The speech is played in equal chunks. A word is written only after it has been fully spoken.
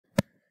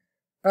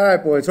All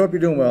right, boys, hope you're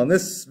doing well. In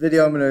this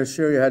video, I'm going to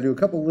show you how to do a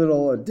couple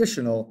little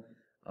additional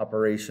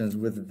operations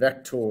with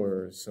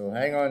vectors. So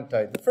hang on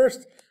tight. The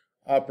first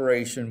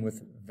operation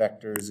with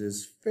vectors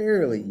is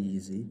fairly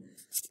easy,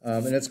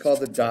 and it's called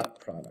the dot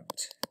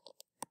product.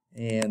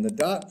 And the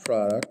dot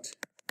product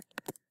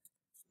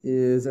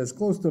is as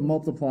close to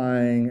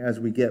multiplying as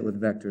we get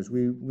with vectors.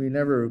 We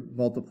never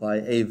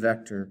multiply a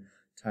vector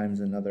times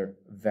another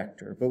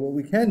vector. But what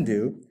we can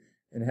do,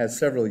 and it has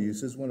several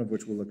uses, one of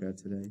which we'll look at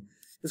today,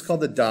 is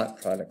called the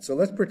dot product. So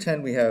let's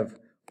pretend we have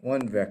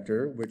one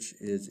vector, which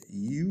is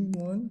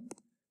u1,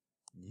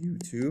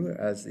 u2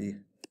 as the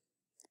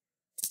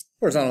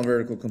horizontal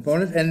vertical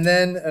component, and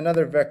then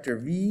another vector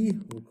v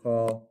we'll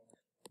call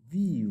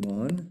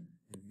v1,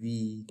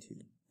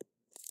 v2.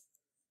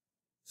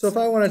 So if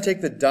I want to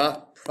take the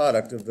dot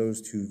product of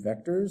those two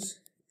vectors,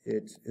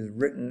 it is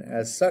written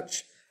as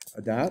such,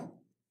 a dot.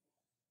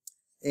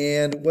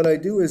 And what I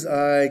do is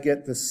I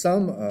get the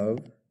sum of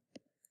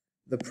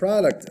the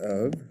product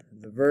of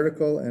the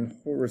vertical and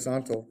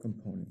horizontal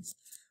components,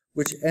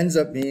 which ends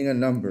up being a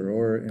number,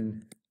 or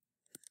in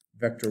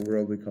vector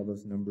world we call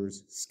those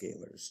numbers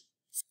scalars.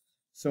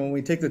 So when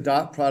we take the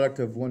dot product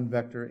of one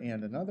vector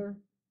and another,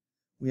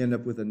 we end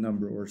up with a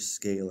number or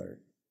scalar.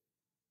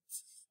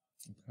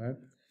 Okay.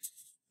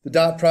 The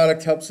dot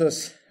product helps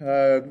us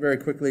very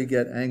quickly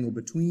get angle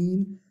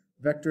between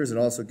vectors. It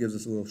also gives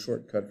us a little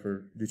shortcut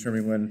for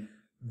determining when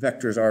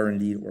vectors are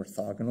indeed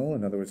orthogonal.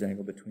 In other words,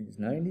 angle between is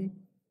 90.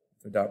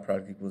 The dot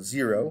product equals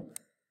 0.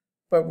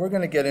 But we're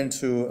going to get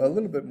into a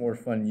little bit more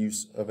fun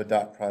use of a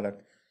dot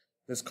product.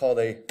 It's called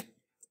a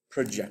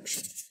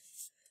projection.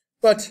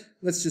 But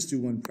let's just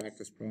do one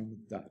practice problem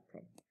with dot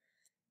product.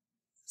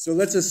 So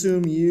let's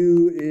assume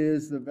u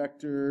is the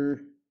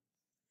vector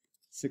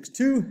 6,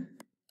 2.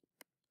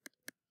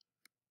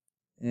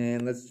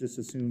 And let's just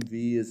assume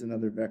v is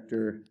another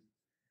vector.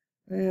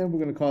 And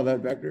we're going to call that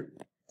vector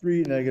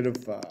 3,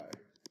 -5.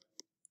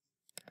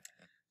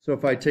 So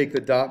if I take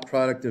the dot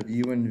product of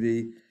u and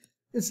v,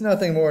 it's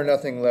nothing more,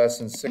 nothing less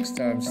than 6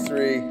 times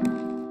 3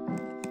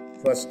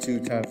 plus 2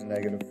 times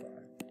 -5,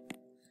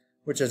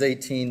 which is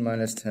 18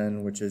 minus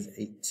 10, which is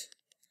 8.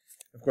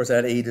 Of course,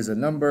 that 8 is a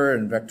number.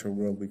 In vector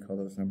world, we call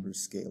those numbers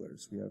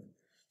scalars. We have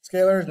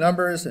scalars,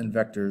 numbers, and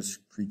vectors,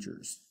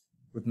 creatures,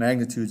 with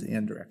magnitudes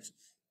and directions.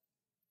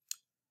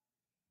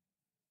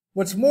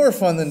 What's more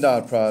fun than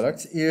dot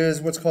product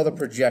is what's called a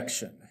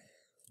projection.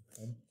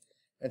 Okay.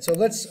 And so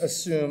let's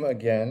assume,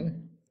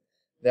 again,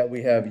 that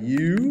we have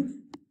u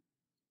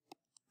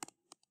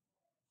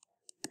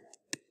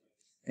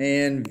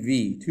and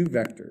v, two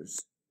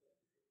vectors.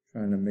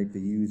 Trying to make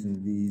the u's and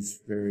v's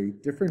very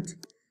different.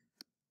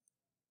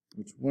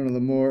 Which one of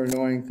the more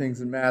annoying things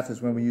in math is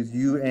when we use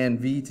u and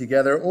v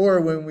together, or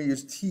when we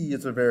use t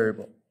as a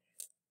variable.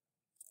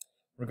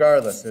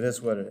 Regardless, it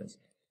is what it is.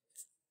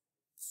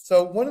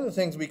 So one of the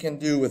things we can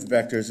do with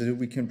vectors is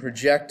we can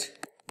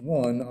project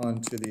one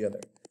onto the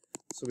other.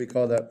 So we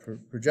call that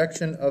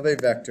projection of a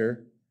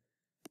vector,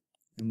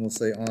 and we'll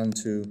say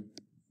onto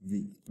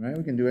v. Right?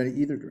 We can do it in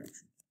either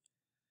direction.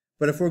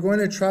 But if we're going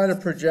to try to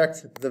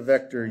project the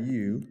vector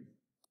u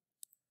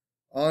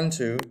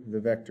onto the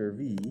vector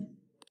v,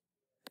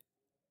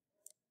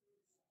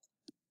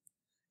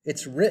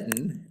 it's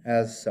written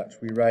as such.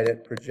 We write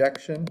it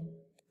projection.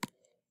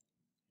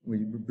 We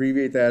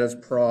abbreviate that as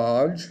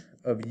proj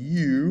of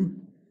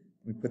u.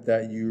 We put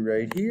that u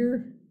right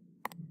here.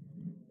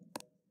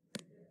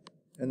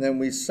 And then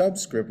we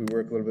subscript. We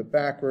work a little bit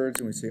backwards,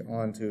 and we say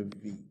onto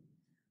v.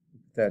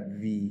 That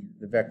v,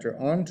 the vector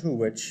onto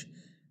which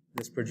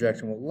this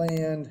projection will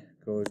land,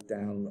 goes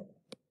down low.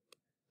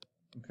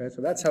 Okay,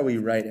 so that's how we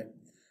write it.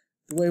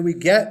 The way we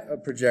get a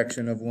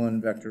projection of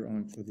one vector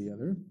onto the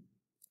other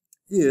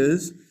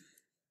is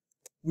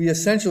we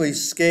essentially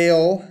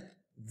scale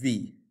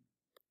v.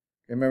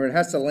 Okay, remember, it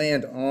has to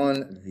land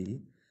on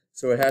v,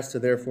 so it has to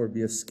therefore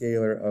be a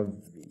scalar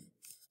of v.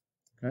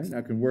 Okay, now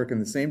it can work in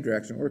the same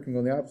direction, or it can go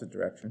in the opposite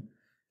direction.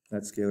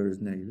 That scalar is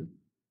negative.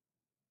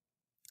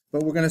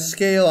 But we're going to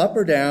scale up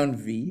or down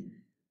v,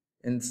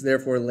 and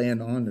therefore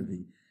land onto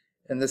v.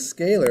 And the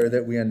scalar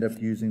that we end up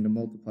using to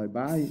multiply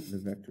by the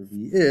vector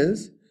v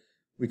is,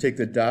 we take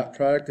the dot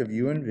product of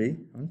u and v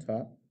on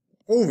top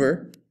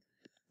over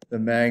the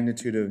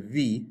magnitude of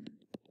v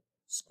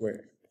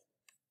squared.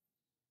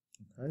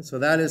 Okay, so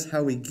that is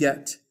how we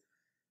get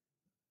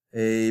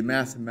a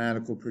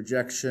mathematical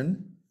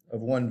projection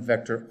of one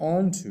vector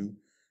onto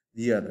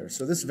the other.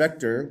 So this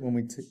vector, when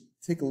we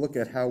take a look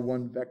at how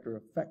one vector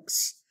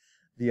affects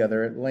the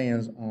other, it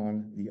lands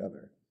on the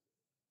other.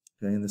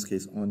 Okay, in this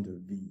case, onto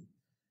v.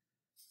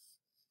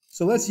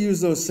 So let's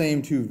use those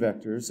same two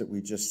vectors that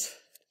we just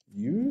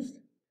used.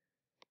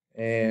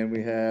 And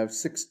we have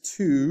 6,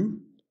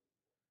 2.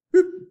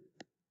 Whoop,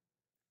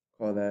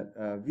 call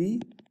that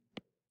v.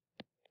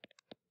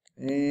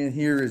 And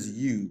here is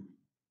u.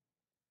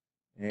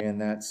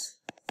 And that's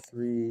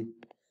 3,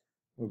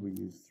 what did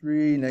we use?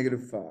 3,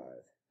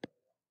 -5.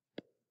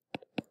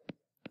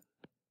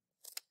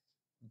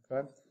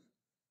 Okay.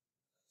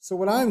 So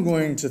what I'm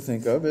going to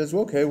think of is,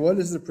 okay, what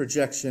is the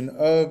projection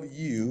of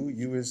u?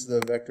 U is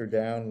the vector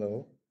down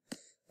low,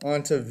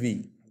 onto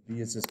v. V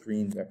is this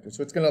green vector.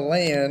 So it's going to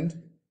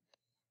land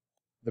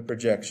the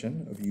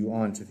projection of u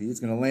onto v.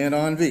 It's going to land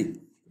on v,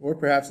 or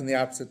perhaps in the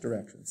opposite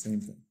direction, same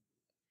thing.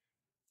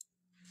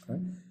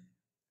 Okay.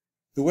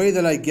 The way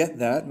that I get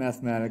that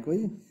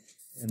mathematically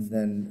and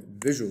then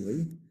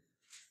visually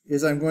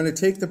is I'm going to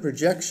take the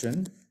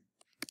projection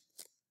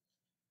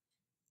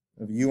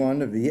of u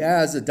onto v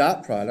as a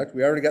dot product.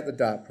 We already got the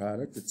dot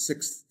product. It's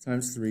 6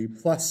 times 3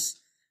 plus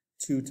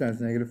 2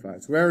 times negative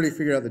 5. So we already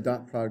figured out the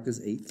dot product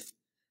is 8.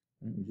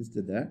 We just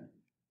did that.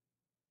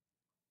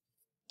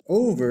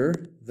 Over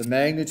the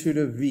magnitude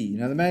of v.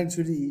 Now the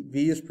magnitude of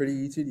v is pretty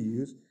easy to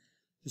use.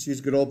 Just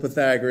use good old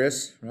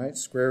Pythagoras, right?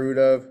 Square root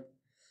of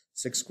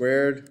 6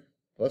 squared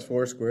plus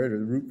 4 squared,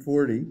 or root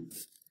 40.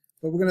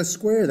 But we're going to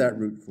square that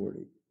root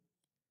 40.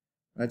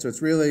 Right? So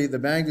it's really the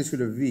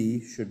magnitude of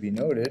v, should be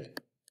noted,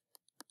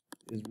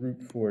 is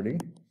root 40,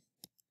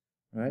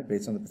 right?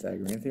 Based on the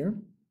Pythagorean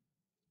theorem.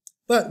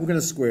 But we're going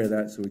to square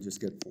that, so we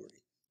just get 40.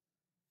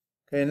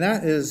 Okay, and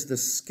that is the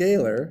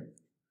scalar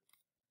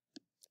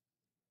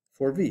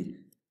for v.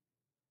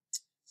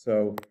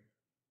 So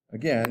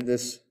again,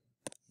 this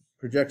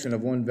projection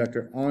of one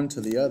vector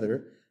onto the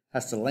other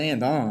has to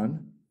land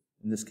on,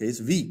 in this case,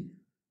 v.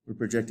 We're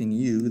projecting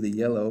u, the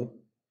yellow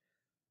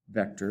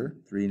vector,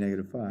 3,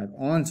 negative 5,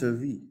 onto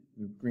v,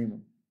 the green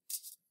one.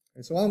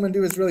 Okay, so all I'm going to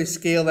do is really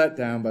scale that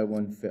down by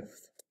 1/5.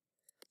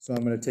 So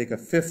I'm going to take a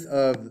fifth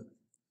of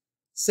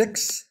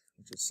 6,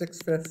 which is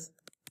 6/5.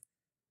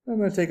 I'm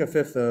going to take a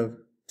fifth of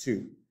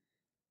 2,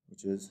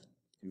 which is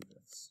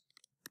 2/5.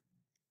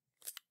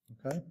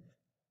 Okay?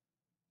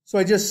 So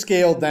I just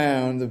scaled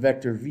down the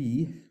vector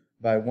v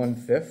by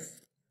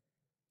 1/5.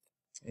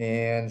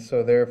 And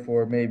so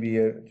therefore, maybe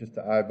just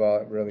to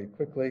eyeball it really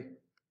quickly,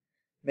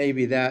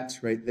 maybe that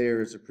right there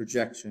is a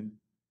projection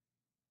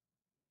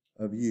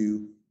of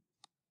u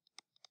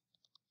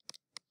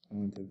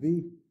onto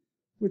v,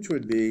 which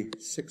would be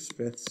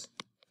 6/5,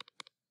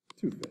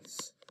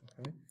 2/5.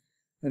 Okay?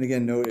 And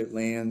again, note it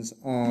lands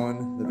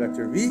on the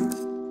vector v.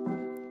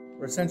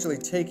 We're essentially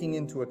taking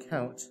into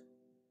account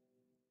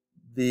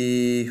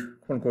the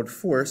quote-unquote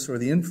force or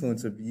the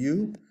influence of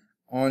u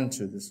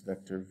onto this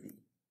vector v.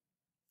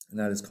 And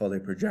that is called a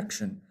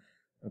projection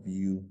of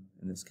u,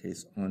 in this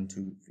case,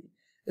 onto v.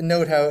 And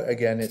note how,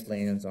 again, it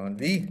lands on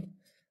v.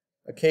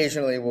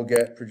 Occasionally, we'll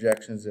get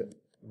projections that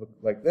look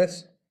like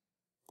this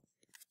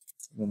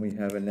when we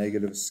have a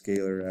negative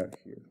scalar out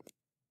here.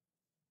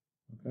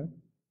 Okay?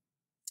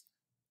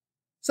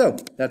 So,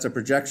 that's a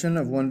projection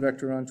of one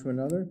vector onto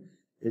another.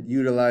 It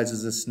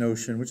utilizes this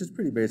notion, which is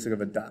pretty basic, of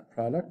a dot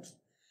product.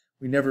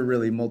 We never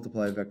really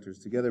multiply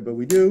vectors together, but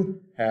we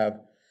do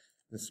have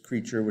this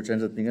creature, which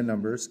ends up being a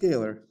number, a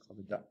scalar, called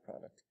the dot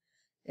product.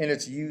 And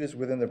it's used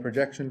within the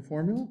projection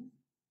formula.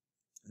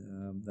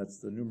 That's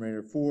the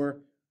numerator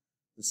for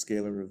the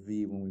scalar of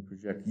v when we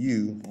project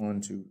u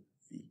onto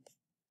v.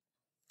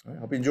 All right,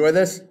 hope you enjoy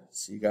this.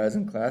 See you guys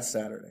in class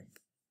Saturday.